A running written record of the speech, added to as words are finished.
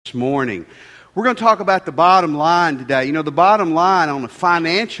morning. We're going to talk about the bottom line today. You know, the bottom line on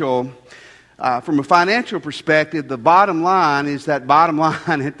from a financial perspective, the bottom line is that bottom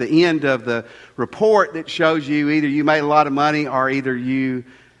line at the end of the report that shows you either you made a lot of money or either you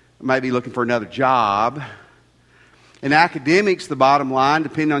may be looking for another job. In academics, the bottom line,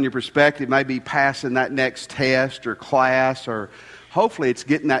 depending on your perspective, may be passing that next test or class, or hopefully it's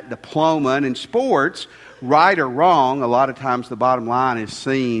getting that diploma. And in sports, right or wrong, a lot of times the bottom line is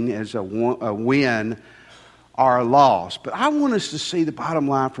seen as a win or a loss. But I want us to see the bottom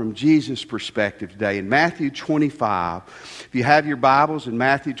line from Jesus' perspective today. In Matthew 25, if you have your Bibles in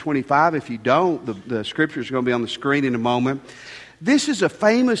Matthew 25, if you don't, the scriptures are going to be on the screen in a moment. This is a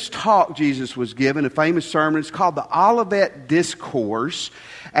famous talk Jesus was given, a famous sermon. It's called the Olivet Discourse.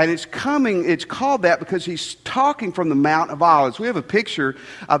 And it's called that because he's talking from the Mount of Olives. We have a picture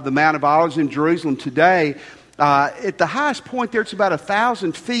of the Mount of Olives in Jerusalem today. At the highest point there, it's about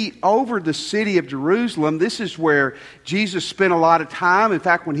 1,000 feet over the city of Jerusalem. This is where Jesus spent a lot of time. In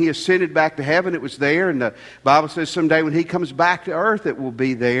fact, when he ascended back to heaven, it was there. And the Bible says someday when he comes back to earth, it will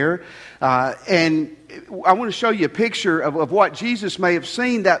be there. And I want to show you a picture of what Jesus may have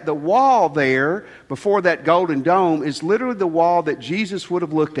seen, that the wall there before that golden dome is literally the wall that Jesus would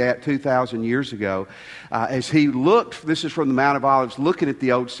have looked at 2,000 years ago. As he looked, this is from the Mount of Olives, looking at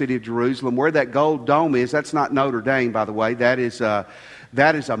the old city of Jerusalem, where that gold dome is. That's not Notre Dame, by the way. That is a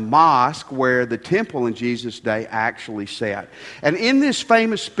mosque where the temple in Jesus' day actually sat. And in this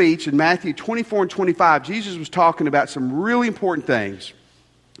famous speech in Matthew 24 and 25, Jesus was talking about some really important things.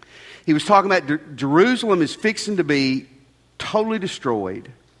 He was talking about Jerusalem is fixing to be totally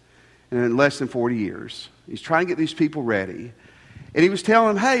destroyed in less than 40 years. He's trying to get these people ready. And he was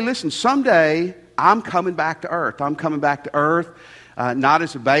telling them, hey, listen, someday I'm coming back to earth. I'm coming back to earth, not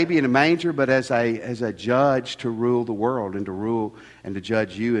as a baby in a manger, but as a judge to rule the world and to rule and to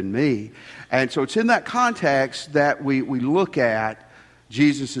judge you and me. And so it's in that context that we look at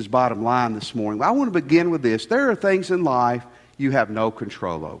Jesus' bottom line this morning. I want to begin with this. There are things in life you have no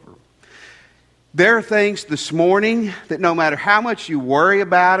control over. There are things this morning that no matter how much you worry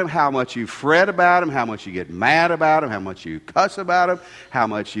about them, how much you fret about them, how much you get mad about them, how much you cuss about them, how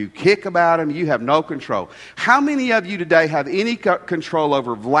much you kick about them, you have no control. How many of you today have any control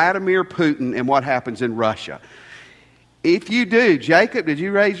over Vladimir Putin and what happens in Russia? If you do, Jacob, did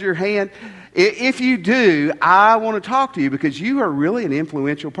you raise your hand? If you do, I want to talk to you because you are really an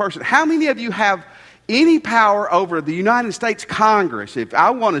influential person. How many of you have any power over the United States Congress? If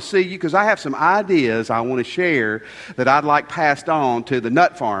I want to see you, because I have some ideas I want to share that I'd like passed on to the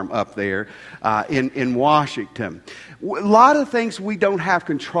nut farm up there in Washington. A lot of things we don't have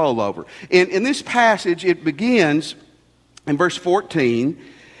control over. In this passage, it begins in verse 14,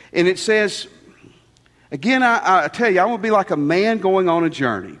 and it says, again, I tell you, I want to be like a man going on a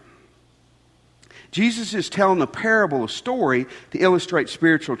journey. Jesus is telling a parable, a story, to illustrate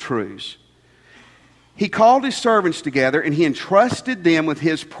spiritual truths. He called his servants together and he entrusted them with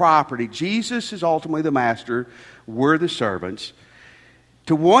his property. Jesus is ultimately the master. We're the servants.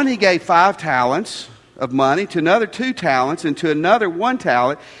 To one he gave 5 talents of money, to another 2 talents, and to another 1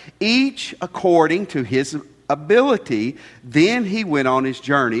 talent, each according to his ability. Then he went on his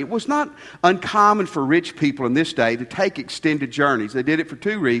journey. It was not uncommon for rich people in this day to take extended journeys. They did it for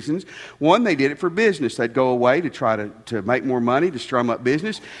 2 reasons. One, they did it for business. They'd go away to try to make more money, to strum up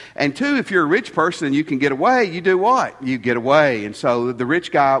business. And 2, if you're a rich person and you can get away, you do what? You get away. And so the rich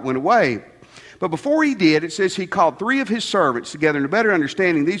guy went away. But before he did, it says he called 3 of his servants together. And a better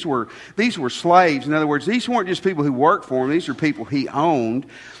understanding, these were slaves. In other words, these weren't just people who worked for him. These are people he owned.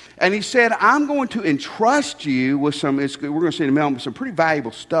 And he said, I'm going to entrust you with we're going to see in a moment, some pretty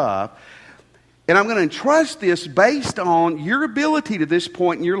valuable stuff. And I'm going to entrust this based on your ability to this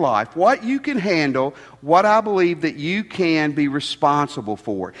point in your life, what you can handle, what I believe that you can be responsible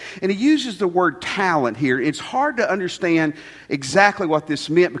for. And he uses the word talent here. It's hard to understand exactly what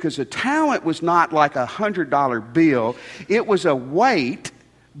this meant because a talent was not like a $100 bill. It was a weight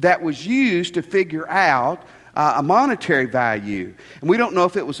that was used to figure out a monetary value. And we don't know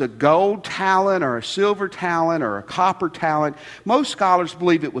if it was a gold talent or a silver talent or a copper talent. Most scholars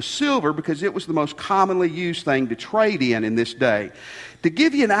believe it was silver because it was the most commonly used thing to trade in this day. To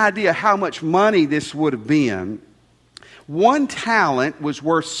give you an idea how much money this would have been, 1 talent was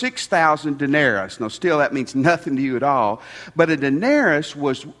worth 6,000 denarii. Now, still, that means nothing to you at all. But 1 denarius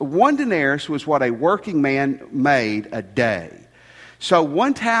was what a working man made a day. So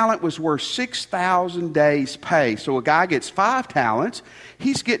 1 talent was worth 6,000 days' pay. So a guy gets 5 talents.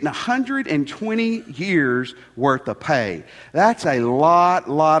 He's getting 120 years worth of pay. That's a lot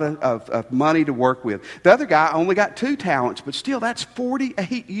of money to work with. The other guy only got 2 talents, but still that's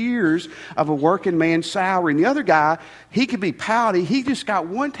 48 years of a working man's salary. And the other guy, he could be pouty. He just got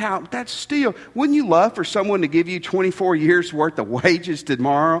 1 talent, but that's still, wouldn't you love for someone to give you 24 years worth of wages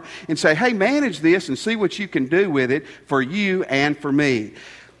tomorrow and say, hey, manage this and see what you can do with it for you and for me?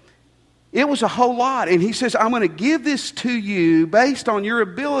 It was a whole lot. And he says, I'm going to give this to you based on your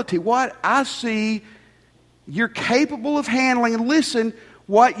ability, what I see you're capable of handling. And listen,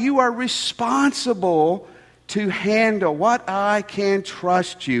 what you are responsible to handle, what I can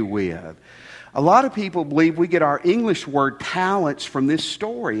trust you with. A lot of people believe we get our English word talents from this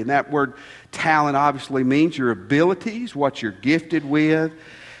story. And that word talent obviously means your abilities, what you're gifted with.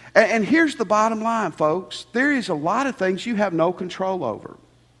 And here's the bottom line, folks. There is a lot of things you have no control over.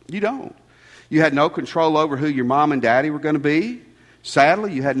 You don't. You had no control over who your mom and daddy were going to be.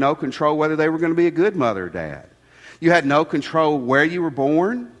 Sadly, you had no control whether they were going to be a good mother or dad. You had no control where you were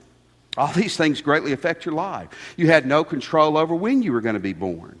born. All these things greatly affect your life. You had no control over when you were going to be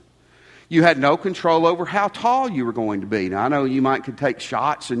born. You had no control over how tall you were going to be. Now, I know you could take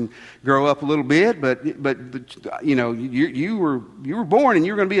shots and grow up a little bit, but you know, you were born and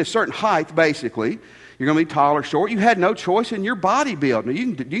you were going to be a certain height, basically. You're going to be tall or short. You had no choice in your body build. Now,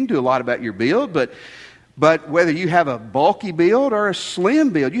 you can do a lot about your build, but whether you have a bulky build or a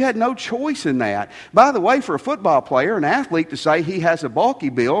slim build, you had no choice in that. By the way, for a football player, an athlete, to say he has a bulky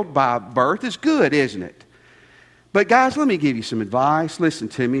build by birth is good, isn't it? But guys, let me give you some advice. Listen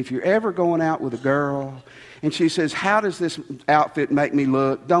to me. If you're ever going out with a girl and she says, how does this outfit make me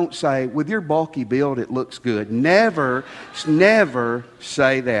look? Don't say, with your bulky build, it looks good. Never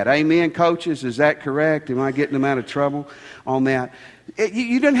say that. Amen, coaches? Is that correct? Am I getting them out of trouble on that?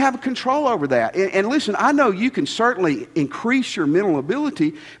 You didn't have control over that. And listen, I know you can certainly increase your mental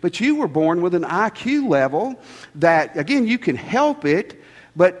ability, but you were born with an IQ level that, again, you can help it.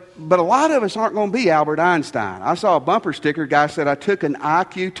 But a lot of us aren't going to be Albert Einstein. I saw a bumper sticker. A guy said, I took an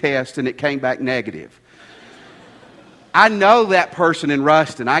IQ test and it came back negative. I know that person in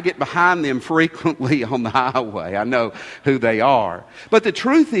Ruston. I get behind them frequently on the highway. I know who they are. But the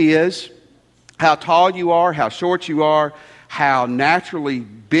truth is, how tall you are, how short you are, how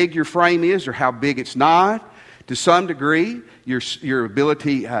big your frame is or how big it's not, to some degree, your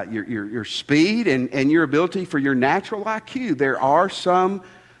ability, your speed and your ability for your natural IQ. There are some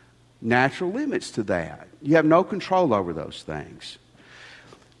natural limits to that. You have no control over those things.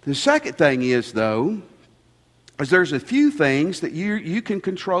 The second thing is, though, is there's a few things that you can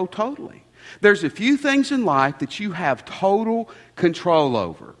control totally. There's a few things in life that you have total control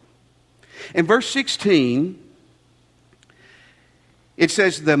over. In verse 16, it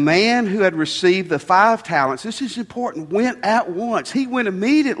says, the man who had received the 5 talents, this is important, went at once. He went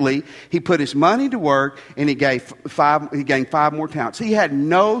immediately. He put his money to work and he gained 5 more talents. He had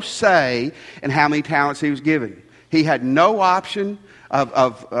no say in how many talents he was given. He had no option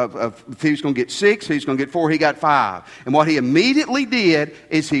of if he was going to get 6, he was going to get 4, he got 5. And what he immediately did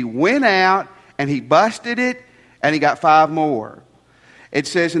is he went out and he busted it and he got 5 more. It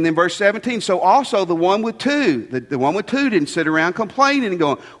says, and then verse 17, so also the one with 2. The one with 2 didn't sit around complaining and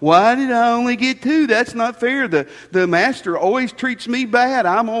going, why did I only get 2? That's not fair. The master always treats me bad.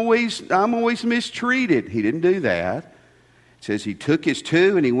 I'm always mistreated. He didn't do that. It says he took his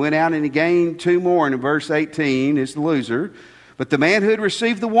 2 and he went out and he gained 2 more. And in verse 18 is the loser. But the man who had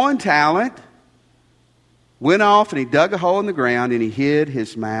received the 1 talent went off and he dug a hole in the ground and he hid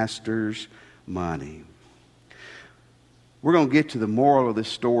his master's money. We're going to get to the moral of this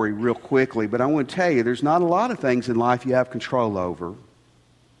story real quickly, but I want to tell you there's not a lot of things in life you have control over.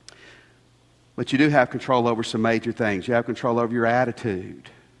 But you do have control over some major things. You have control over your attitude.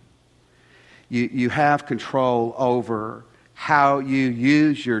 You have control over how you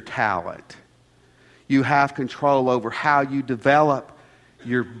use your talent. You have control over how you develop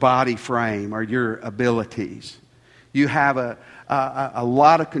your body frame or your abilities. You have a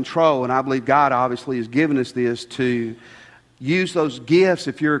lot of control, and I believe God obviously has given us this to use those gifts.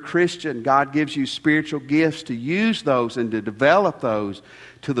 If you're a Christian, God gives you spiritual gifts to use those and to develop those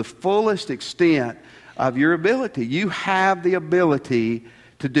to the fullest extent of your ability. You have the ability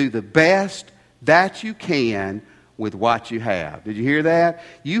to do the best that you can with what you have. Did you hear that?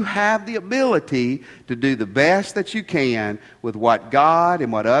 You have the ability to do the best that you can with what God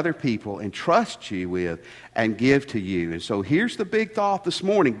and what other people entrust you with and give to you. And so here's the big thought this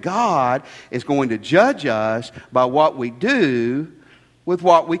morning. God is going to judge us by what we do with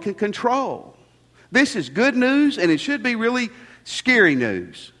what we can control. This is good news, and it should be really scary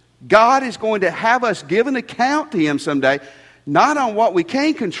news. God is going to have us give an account to Him someday, not on what we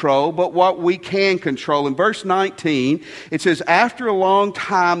can control, but what we can control. In verse 19, it says, after a long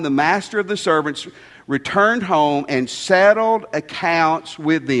time, the master of the servants returned home and settled accounts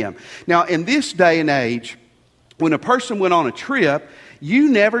with them. Now, in this day and age, when a person went on a trip, you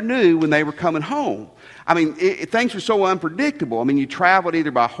never knew when they were coming home. I mean, things were so unpredictable. I mean, you traveled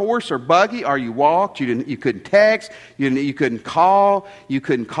either by horse or buggy, or you walked. You couldn't text. You couldn't call. You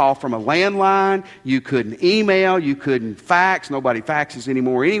couldn't call from a landline. You couldn't email. You couldn't fax. Nobody faxes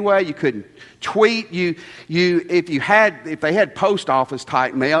anymore anyway. You couldn't tweet. If they had post office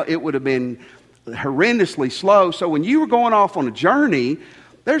type mail, it would have been horrendously slow. So when you were going off on a journey,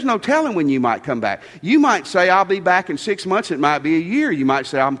 there's no telling when you might come back. You might say, I'll be back in 6 months. It might be a year. You might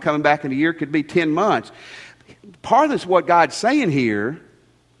say, I'm coming back in a year. It could be 10 months. Part of this is what God's saying here.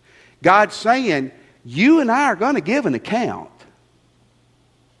 God's saying, you and I are going to give an account.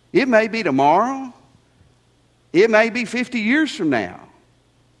 It may be tomorrow. It may be 50 years from now.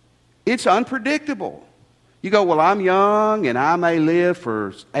 It's unpredictable. You go, well, I'm young and I may live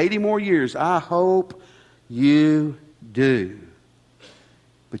for 80 more years. I hope you do.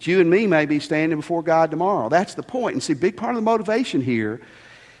 But you and me may be standing before God tomorrow. That's the point. And see, a big part of the motivation here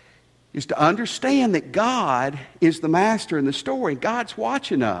is to understand that God is the master in the story. God's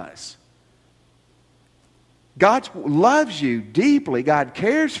watching us. God loves you deeply. God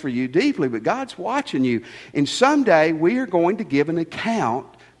cares for you deeply, but God's watching you. And someday we are going to give an account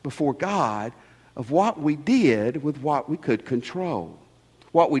before God of what we did with what we could control.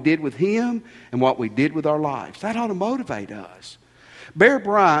 What we did with Him and what we did with our lives. That ought to motivate us. Bear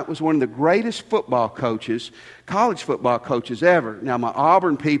Bryant was one of the greatest football coaches, college football coaches ever. Now, my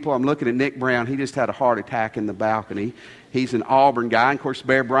Auburn people, I'm looking at Nick Brown. He just had a heart attack in the balcony. He's an Auburn guy. And of course,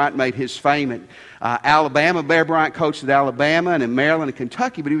 Bear Bryant made his fame at Alabama. Bear Bryant coached at Alabama and in Maryland and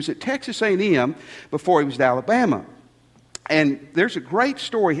Kentucky, but he was at Texas A&M before he was at Alabama. And there's a great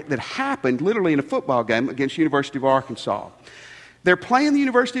story that happened literally in a football game against University of Arkansas. They're playing the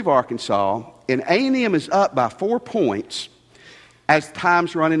University of Arkansas, and A&M is up by 4 points as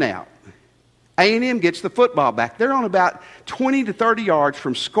time's running out. A&M gets the football back. They're on about 20 to 30 yards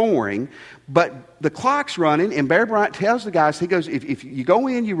from scoring, but the clock's running, and Bear Bryant tells the guys, he goes, if you go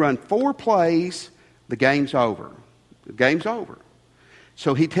in, you run 4 plays, the game's over. The game's over.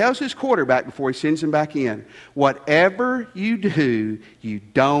 So he tells his quarterback before he sends him back in, whatever you do, you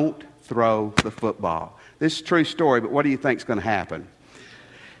don't throw the football. This is a true story, but what do you think is going to happen?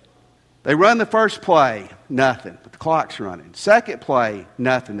 They run the first play, nothing. But the clock's running. Second play,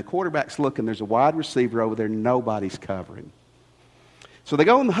 nothing. The quarterback's looking. There's a wide receiver over there. Nobody's covering. So they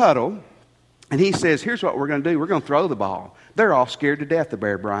go in the huddle, and he says, here's what we're going to do. We're going to throw the ball. They're all scared to death of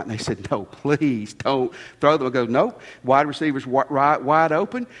Bear Bryant. And they said, no, please don't throw the ball. He goes, nope. Wide receiver's wide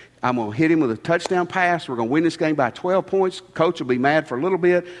open. I'm going to hit him with a touchdown pass. We're going to win this game by 12 points. Coach will be mad for a little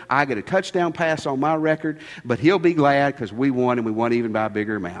bit. I get a touchdown pass on my record, but he'll be glad because we won, and we won even by a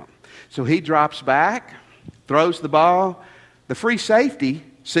bigger amount. So he drops back, throws the ball. The free safety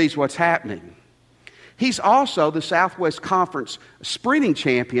sees what's happening. He's also the Southwest Conference sprinting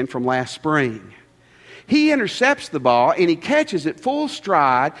champion from last spring. He intercepts the ball, and he catches it full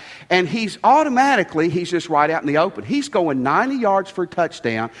stride, and he's just right out in the open. He's going 90 yards for a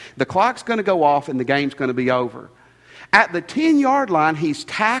touchdown. The clock's going to go off, and the game's going to be over. At the 10-yard line, he's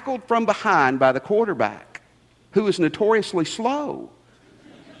tackled from behind by the quarterback, who is notoriously slow.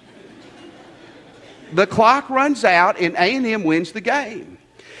 The clock runs out, and A&M wins the game.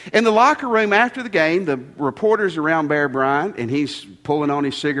 In the locker room after the game, the reporters around Bear Bryant, and he's pulling on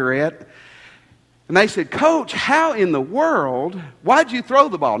his cigarette. And they said, Coach, how in the world, why'd you throw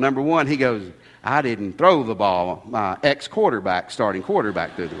the ball? Number one, he goes, I didn't throw the ball. My starting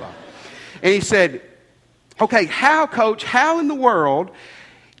quarterback threw the ball. And he said, okay, Coach, how in the world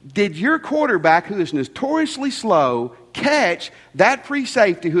did your quarterback, who is notoriously slow, catch that free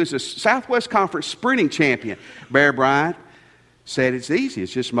safety who is a Southwest Conference sprinting champion? Bear Bryant said, it's easy.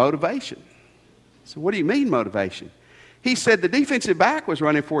 It's just motivation. So what do you mean motivation? He said the defensive back was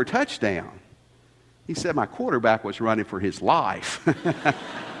running for a touchdown. He said my quarterback was running for his life.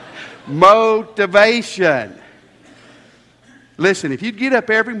 Motivation. Listen, if you'd get up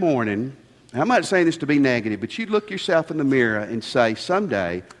every morning, I'm not saying this to be negative, but you'd look yourself in the mirror and say,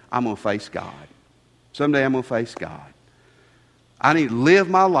 someday I'm going to face God. Someday I'm going to face God. I need to live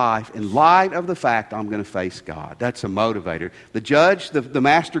my life in light of the fact I'm going to face God. That's a motivator. The judge, the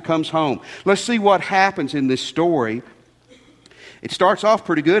master comes home. Let's see what happens in this story. It starts off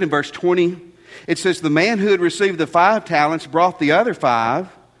pretty good in verse 20. It says, the man who had received the 5 talents brought the other 5.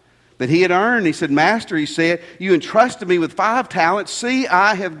 that he had earned. He said, Master, he said, you entrusted me with 5 talents. See,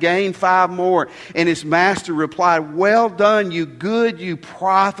 I have gained 5 more. And his master replied, well done, you good, you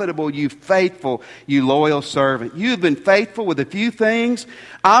profitable, you faithful, you loyal servant. You've been faithful with a few things.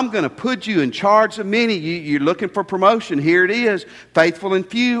 I'm going to put you in charge of many. You're looking for promotion. Here it is. Faithful in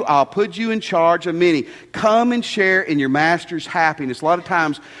few, I'll put you in charge of many. Come and share in your master's happiness. A lot of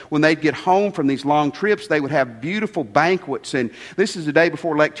times when they'd get home from these long trips, they would have beautiful banquets. And this is the day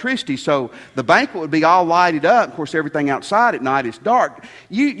before electricity, so the banquet would be all lighted up. Of course, everything outside at night is dark.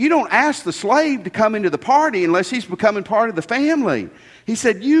 You don't ask the slave to come into the party unless he's becoming part of the family. He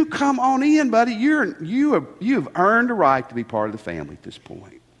said, you come on in, buddy. You have earned a right to be part of the family at this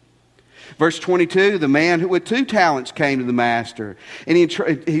point. Verse 22, the man with 2 talents came to the master. And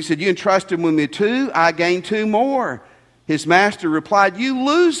he said, you entrusted me with 2, I gained 2 more. His master replied, you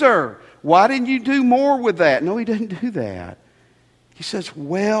loser, why didn't you do more with that? No, he didn't do that. He says,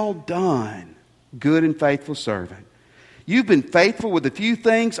 well done, good and faithful servant. You've been faithful with a few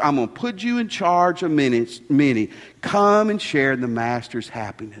things. I'm going to put you in charge of many. Come and share in the master's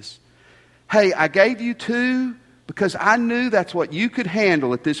happiness. Hey, I gave you 2 because I knew that's what you could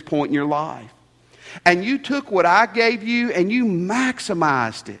handle at this point in your life. And you took what I gave you and you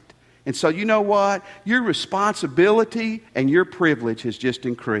maximized it. And so you know what? Your responsibility and your privilege has just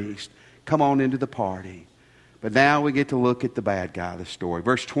increased. Come on into the party. But now we get to look at the bad guy of the story.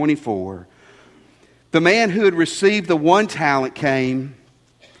 Verse 24. The man who had received the 1 talent came,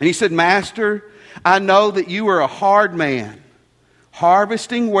 and he said, Master, I know that you are a hard man,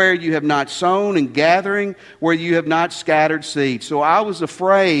 harvesting where you have not sown and gathering where you have not scattered seed. So I was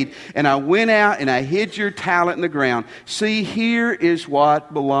afraid, and I went out and I hid your talent in the ground. See, here is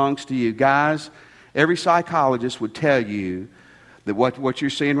what belongs to you. Guys, every psychologist would tell you that what you're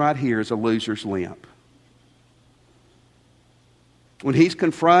seeing right here is a loser's limp. When he's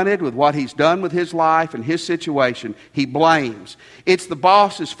confronted with what he's done with his life and his situation, he blames. It's the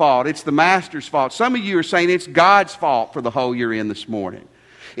boss's fault. It's the master's fault. Some of you are saying it's God's fault for the hole you're in this morning.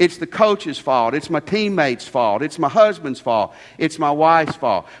 It's the coach's fault. It's my teammate's fault. It's my husband's fault. It's my wife's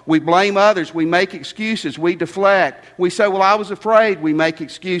fault. We blame others. We make excuses. We deflect. We say, well, I was afraid. We make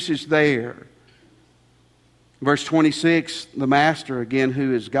excuses there. Verse 26, the master, again,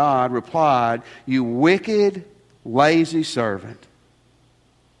 who is God, replied, you wicked, lazy servant.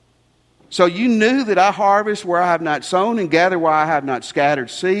 So you knew that I harvest where I have not sown and gather where I have not scattered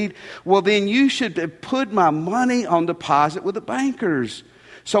seed. Well, then you should have put my money on deposit with the bankers.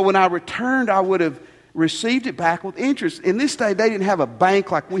 So when I returned, I would have received it back with interest. In this day, they didn't have a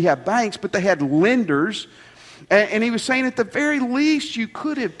bank like we have banks, but they had lenders. And he was saying, at the very least, you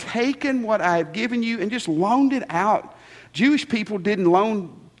could have taken what I have given you and just loaned it out. Jewish people didn't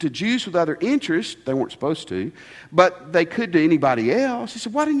loan to Jews with other interests. They weren't supposed to, but they could to anybody else. He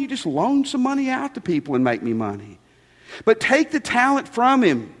said, why didn't you just loan some money out to people and make me money? But take the talent from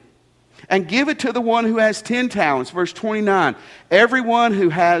him and give it to the one who has 10 talents. Verse 29, everyone who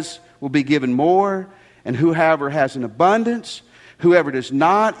has will be given more, and whoever has an abundance, whoever does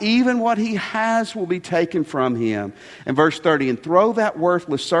not, even what he has will be taken from him. And verse 30, and throw that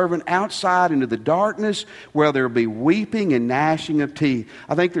worthless servant outside into the darkness where there will be weeping and gnashing of teeth.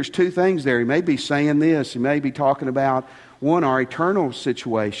 I think there's 2 things there. He may be saying this. He may be talking about, one, our eternal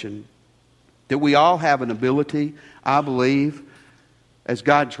situation. That we all have an ability, I believe, as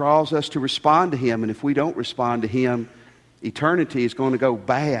God draws us to respond to him. And if we don't respond to him, eternity is going to go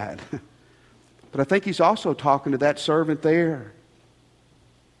bad. But I think he's also talking to that servant there.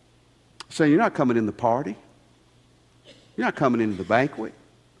 Saying, you're not coming in the party. You're not coming into the banquet.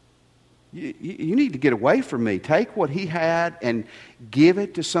 You need to get away from me. Take what he had and give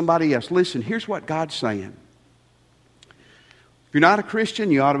it to somebody else. Listen, here's what God's saying. If you're not a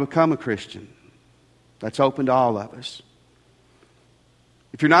Christian, you ought to become a Christian. That's open to all of us.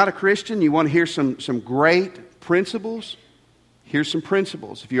 If you're not a Christian, you want to hear some great principles, here's some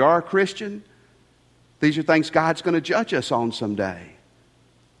principles. If you are a Christian, these are things God's going to judge us on someday.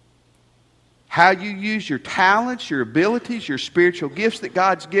 How you use your talents, your abilities, your spiritual gifts that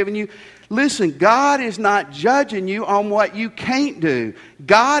God's given you. Listen, God is not judging you on what you can't do.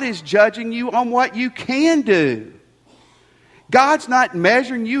 God is judging you on what you can do. God's not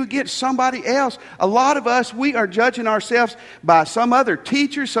measuring you against somebody else. A lot of us, we are judging ourselves by some other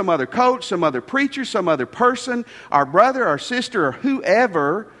teacher, some other coach, some other preacher, some other person, our brother, our sister, or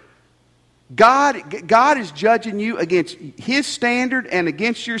whoever. God is judging you against his standard and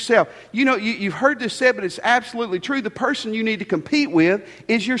against yourself. You know, you've heard this said, but it's absolutely true. The person you need to compete with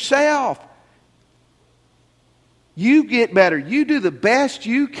is yourself. You get better. You do the best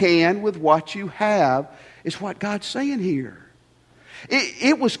you can with what you have, is what God's saying here.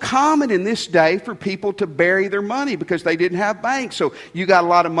 It was common in this day for people to bury their money because they didn't have banks. So you got a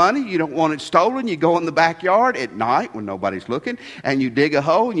lot of money, you don't want it stolen, you go in the backyard at night when nobody's looking, and you dig a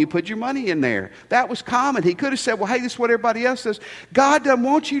hole and you put your money in there. That was common. He could have said, well, hey, this is what everybody else does. God doesn't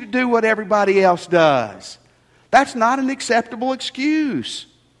want you to do what everybody else does. That's not an acceptable excuse.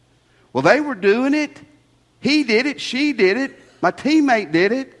 Well, they were doing it. He did it. She did it. My teammate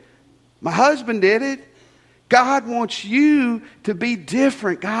did it. My husband did it. God wants you to be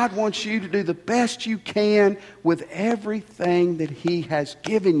different. God wants you to do the best you can with everything that He has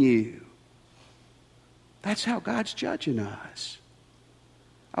given you. That's how God's judging us.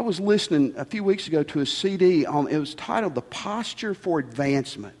 I was listening a few weeks ago to a CD. It was titled The Posture for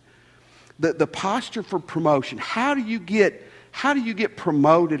Advancement. The posture for promotion. How do you get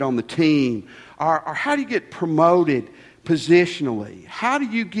promoted on the team? Or how do you get promoted positionally? How do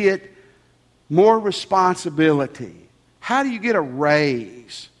you get more responsibility? How do you get a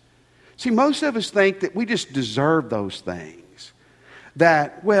raise? See, most of us think that we just deserve those things.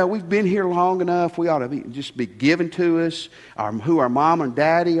 That, well, we've been here long enough, we ought to just be given to us, or who our mom and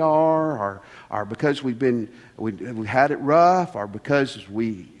daddy are, or because we've had it rough, or because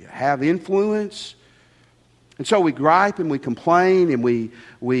we have influence. And so we gripe and we complain and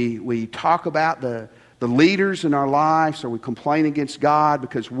we talk about the leaders in our lives, or we complain against God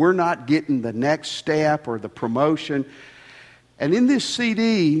because we're not getting the next step or the promotion. And in this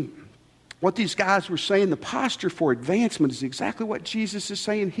CD, what these guys were saying, the posture for advancement, is exactly what Jesus is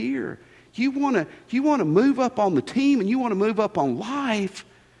saying here. You want to move up on the team and you want to move up on life.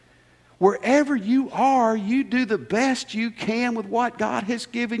 Wherever you are, you do the best you can with what God has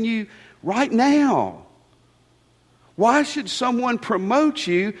given you right now. Why should someone promote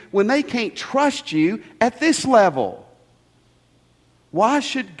you when they can't trust you at this level? Why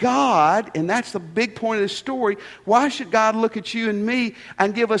should God, and that's the big point of the story, why should God look at you and me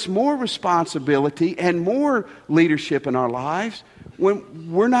and give us more responsibility and more leadership in our lives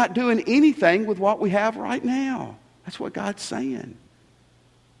when we're not doing anything with what we have right now? That's what God's saying.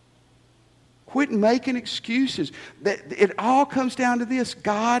 Quit making excuses. It all comes down to this.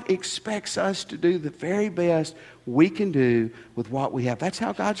 God expects us to do the very best we can do with what we have. That's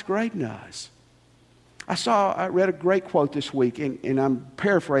how God's grading us. I read a great quote this week, and I'm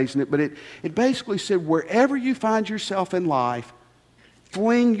paraphrasing it, but it basically said, wherever you find yourself in life,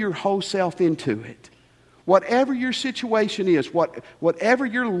 fling your whole self into it. Whatever your situation is, whatever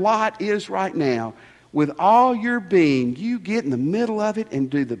your lot is right now, with all your being, you get in the middle of it and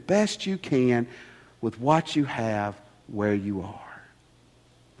do the best you can with what you have where you are.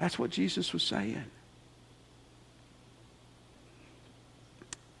 That's what Jesus was saying.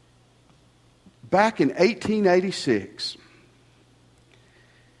 Back in 1886,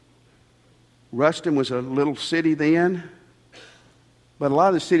 Ruston was a little city then, but a lot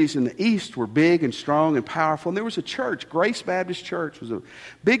of the cities in the east were big and strong and powerful. And there was a church, Grace Baptist Church, was a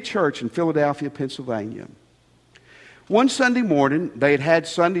big church in Philadelphia, Pennsylvania. One Sunday morning, they had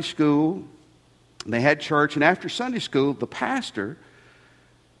Sunday school, and they had church, and after Sunday school, the pastor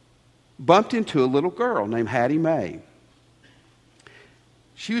bumped into a little girl named Hattie Mae.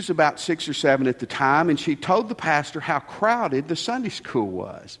 She was about 6 or 7 at the time, and she told the pastor how crowded the Sunday school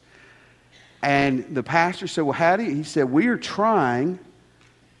was. And the pastor said, well, Hattie, he said, we are trying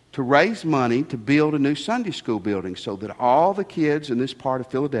to raise money to build a new Sunday school building so that all the kids in this part of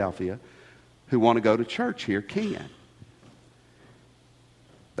Philadelphia who want to go to church here can.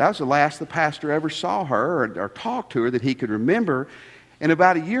 That was the last the pastor ever saw her or talked to her that he could remember. And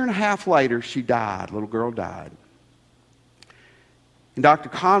about a year and a half later, she died. The little girl died. And Dr.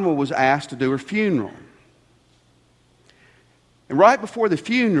 Conwell was asked to do her funeral. And right before the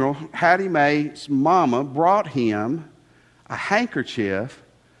funeral, Hattie Mae's mama brought him a handkerchief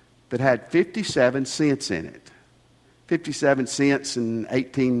that had 57 cents in it. 57 cents in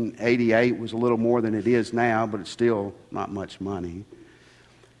 1888 was a little more than it is now, but it's still not much money.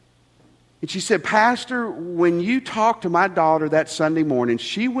 And she said, Pastor, when you talked to my daughter that Sunday morning,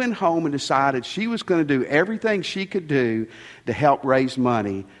 she went home and decided she was going to do everything she could do to help raise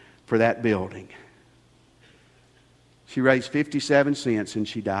money for that building. She raised 57 cents and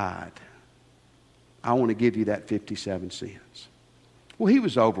she died. I want to give you that 57 cents. Well, he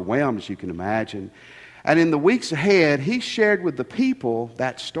was overwhelmed, as you can imagine. And in the weeks ahead, he shared with the people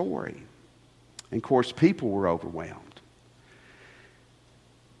that story. And of course, people were overwhelmed.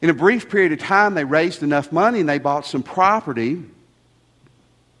 In a brief period of time, they raised enough money and they bought some property,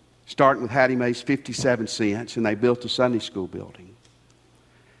 starting with Hattie Mae's 57 cents, and they built a Sunday school building.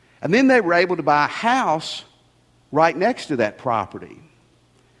 And then they were able to buy a house right next to that property.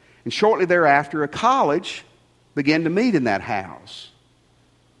 And shortly thereafter, a college began to meet in that house.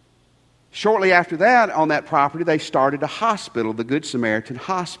 Shortly after that, on that property, they started a hospital, the Good Samaritan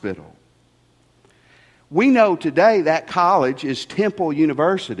Hospital. We know today that college is Temple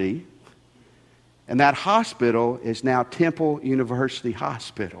University, and that hospital is now Temple University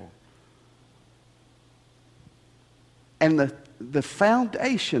Hospital. And the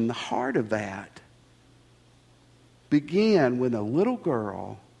foundation, the heart of that, began when a little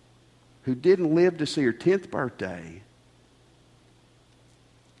girl who didn't live to see her 10th birthday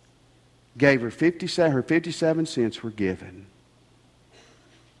gave her 57 cents were given.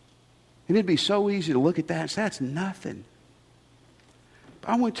 And it'd be so easy to look at that and say, that's nothing. But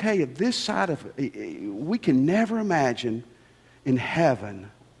I want to tell you, this side of we can never imagine in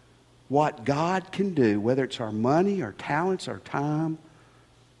heaven what God can do, whether it's our money, our talents, our time,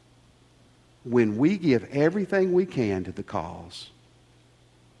 when we give everything we can to the cause,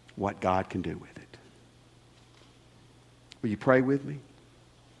 what God can do with it. Will you pray with me?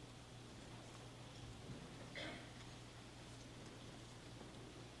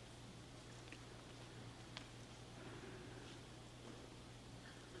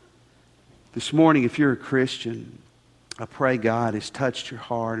 This morning, if you're a Christian, I pray God has touched your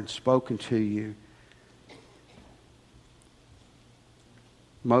heart and spoken to you,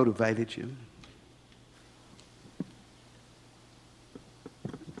 motivated you.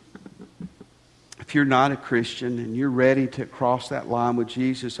 If you're not a Christian and you're ready to cross that line with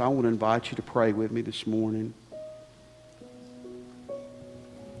Jesus, I want to invite you to pray with me this morning.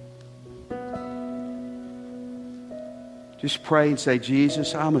 Just pray and say,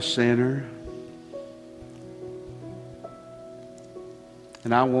 Jesus, I'm a sinner.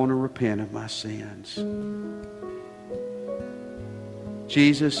 And I want to repent of my sins.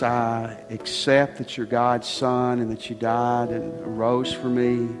 Jesus, I accept that you're God's Son and that you died and arose for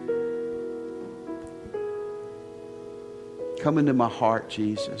me. Come into my heart,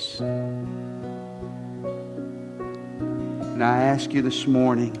 Jesus. And I ask you this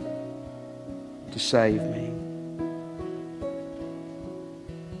morning to save me.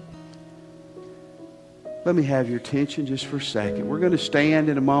 Let me have your attention just for a second. We're going to stand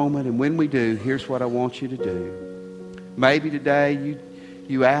in a moment, and when we do, here's what I want you to do. Maybe today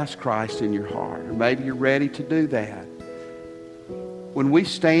you ask Christ in your heart, or maybe you're ready to do that. When we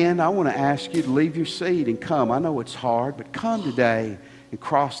stand, I want to ask you to leave your seat and come. I know it's hard, but come today and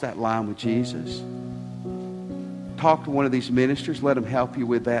cross that line with Jesus. Talk to one of these ministers. Let them help you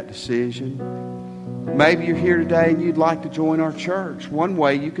with that decision. Maybe you're here today and you'd like to join our church. One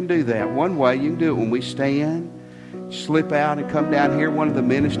way you can do that. One way you can do it when we stand. Slip out and come down here. One of the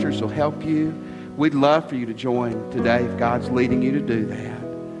ministers will help you. We'd love for you to join today if God's leading you to do that.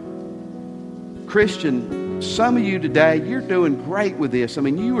 Christian, some of you today, you're doing great with this. I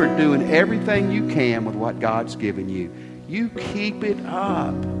mean, you are doing everything you can with what God's given you. You keep it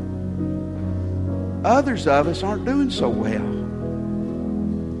up. Others of us aren't doing so well.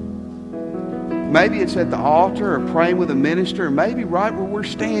 Maybe it's at the altar or praying with a minister, or maybe right where we're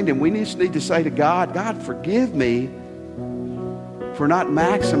standing, we just need to say to God, God, forgive me for not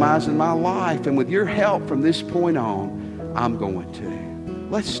maximizing my life. And with your help from this point on, I'm going to.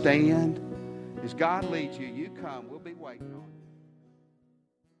 Let's stand. As God leads you, you come. We'll be waiting on you.